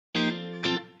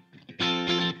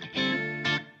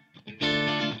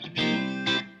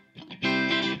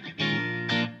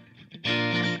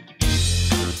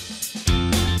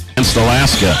against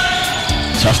Alaska.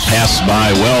 Tough pass by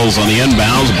Wells on the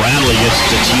inbounds. Bradley gets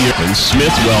to Teeter, and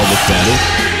Smith well defended.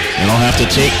 And he'll have to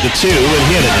take the two and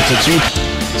hit it. It's a two.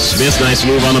 Smith, nice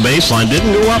move on the baseline.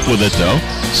 Didn't go up with it though.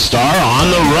 Star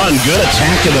on the run. Good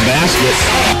attack of the basket.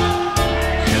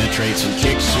 Penetrates and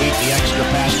kicks. Sweet the extra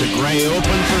pass to Gray.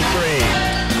 Open for three.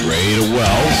 Gray to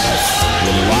Wells.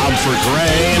 Little lob for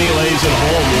Gray, and he lays it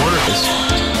home. Works.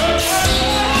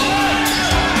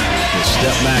 The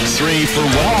step back three for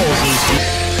Wells.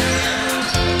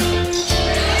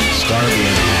 Star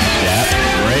being hacked at.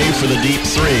 Gray for the deep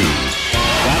three.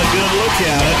 Got a good look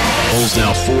at it. Bulls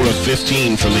now 4 of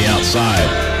 15 from the outside.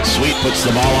 Sweet puts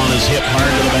the ball on his hip hard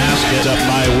to the basket. Up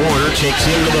by Warner. Takes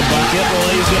him to the bucket and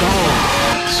lays it home.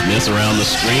 Smith around the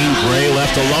screen. Gray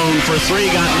left alone for three.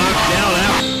 Got knocked down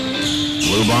out.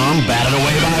 Blue bomb batted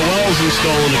away by Wells and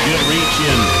stolen. A good reach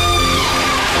in.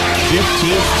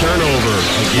 15th turnover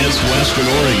against Western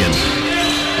Oregon.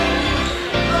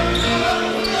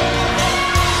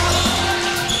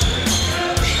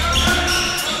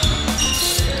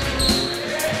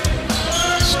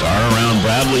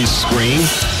 Bradley's screen.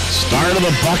 Star to the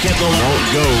bucket. Won't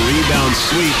go. Rebound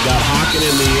Sweet. Got Hawken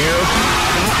in the air.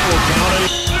 That will count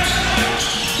it.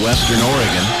 Western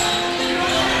Oregon.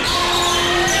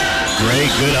 Gray,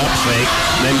 good up fake.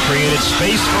 Then created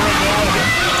space for a goal.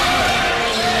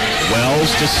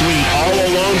 Wells to Sweet. All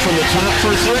alone from the top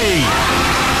for three.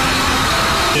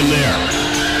 In there.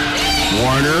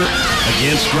 Warner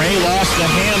against Gray. Lost the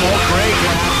handle. Gray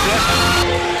grabs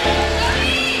it.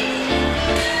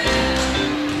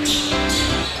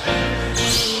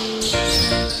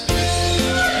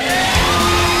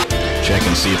 Check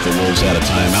and see if the Wolves had a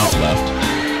timeout left.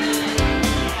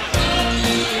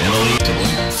 And a lead to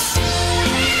them.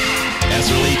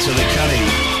 Etherly to the cutting.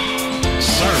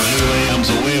 Sermon comes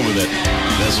away with it.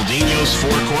 Vezaldino's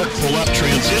forecourt pull-up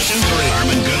transition three.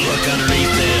 Harmon, good look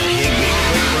underneath the Higbee.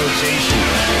 Quick rotation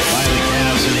by the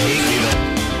Cavs and Higbee.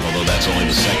 Although that's only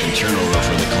the second turnover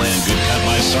for the Clan. Good cut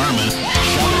by Sarman.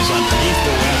 Shovels underneath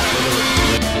the West for the...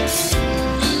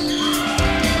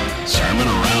 Sarman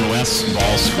around West's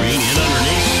ball screen. In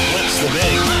underneath. Splits the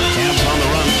big. Cavs on the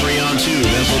run. 3-on-2.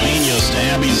 Vezaldino's to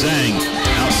Abby Zhang.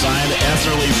 Outside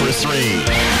Etherly for three.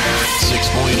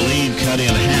 6-point lead cut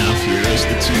in half. Here as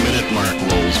the 2-minute mark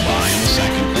rolls by in the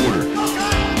second quarter.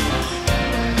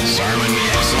 Sarman,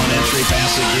 excellent entry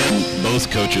pass again. Both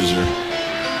coaches are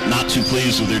not too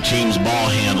pleased with their team's ball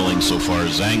handling so far.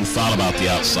 Zhang thought about the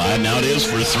outside. Now it is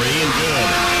for three and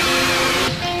good.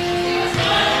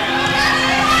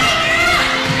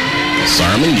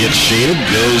 Sarman gets shaded,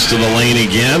 goes to the lane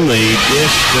again. The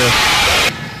dish to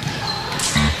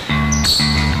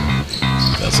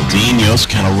Vezaldino's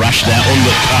kind of rushed that one,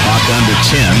 but caught under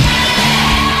 10.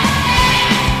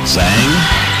 Zhang.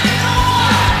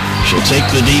 She'll take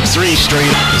the deep three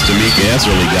straight. As Tamika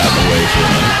Etherly gotten away for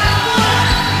a minute.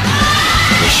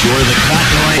 Sure, the cut.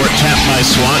 Tapped by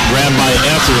Swant, grabbed by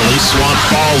Etherly. Swant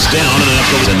falls down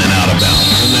and then out of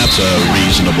bounds. And that's a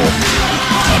reasonable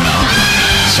amount.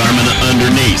 Sarman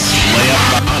underneath. Layup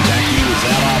by contact. He was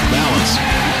that off balance.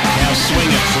 Cavs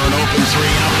swing it for an open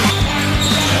three out.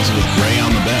 That's with Gray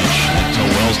on the bench.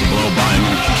 Tell Wells to blow by him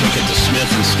and kick it to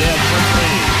Smith instead for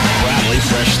three. Bradley,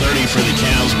 fresh 30 for the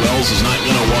Cavs. Wells is not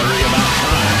going to worry about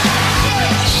time.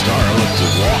 Star looked to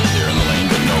walk there in the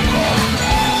lane, but no call.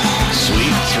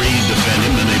 Sweet, three defend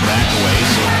him, then they back away.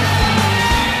 So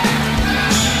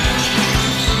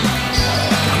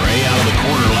Gray out of the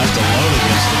corner, left alone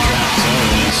against the trap zone.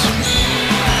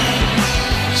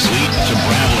 Sweet to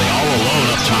Bradley, all alone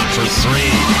up top for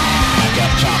three. Back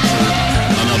up top for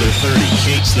another 30.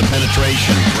 Cates the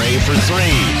penetration. Gray for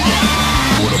three.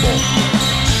 Portable.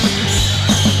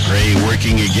 Gray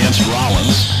working against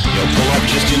Rollins. He'll pull up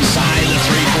just inside the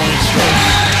three-point stroke.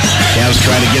 Cavs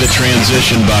try to get a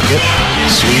transition bucket.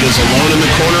 Sweet is alone in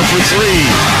the corner for three.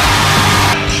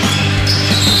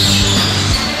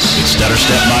 Good stutter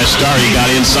step by Star. He got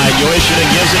inside. Yoshida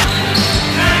gives it.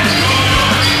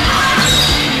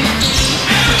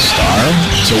 Star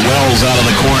to Wells out of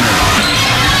the corner.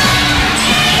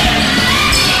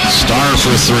 Star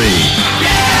for three.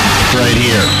 Right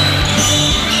here.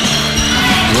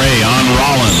 Gray on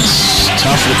Rollins.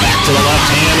 Tough back to the left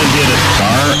hand and did it.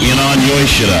 Star in on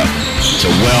Yoshida. To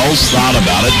Wells, thought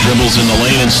about it, dribbles in the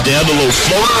lane instead, a little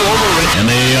floater over it, and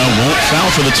they won't foul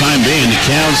for the time being. The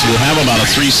Cavs will have about a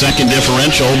 3-second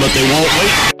differential, but they won't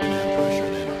wait.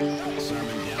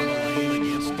 Sarman down the lane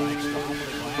against Dykstra,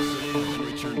 the glass it in, and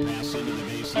return pass into the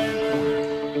baseline corner.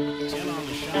 10 on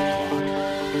the shot clock.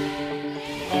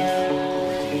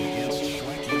 Working against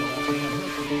Schweck, the left-hand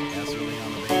hook. Etherly on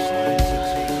the baseline,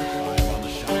 6 feet, 5 on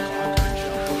the shot clock. Her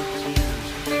jumper,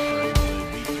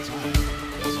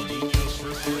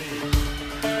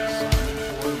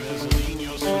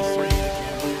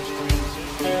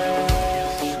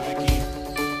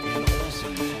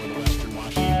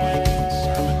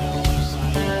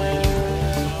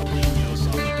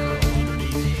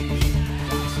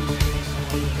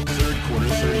 quarter,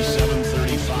 30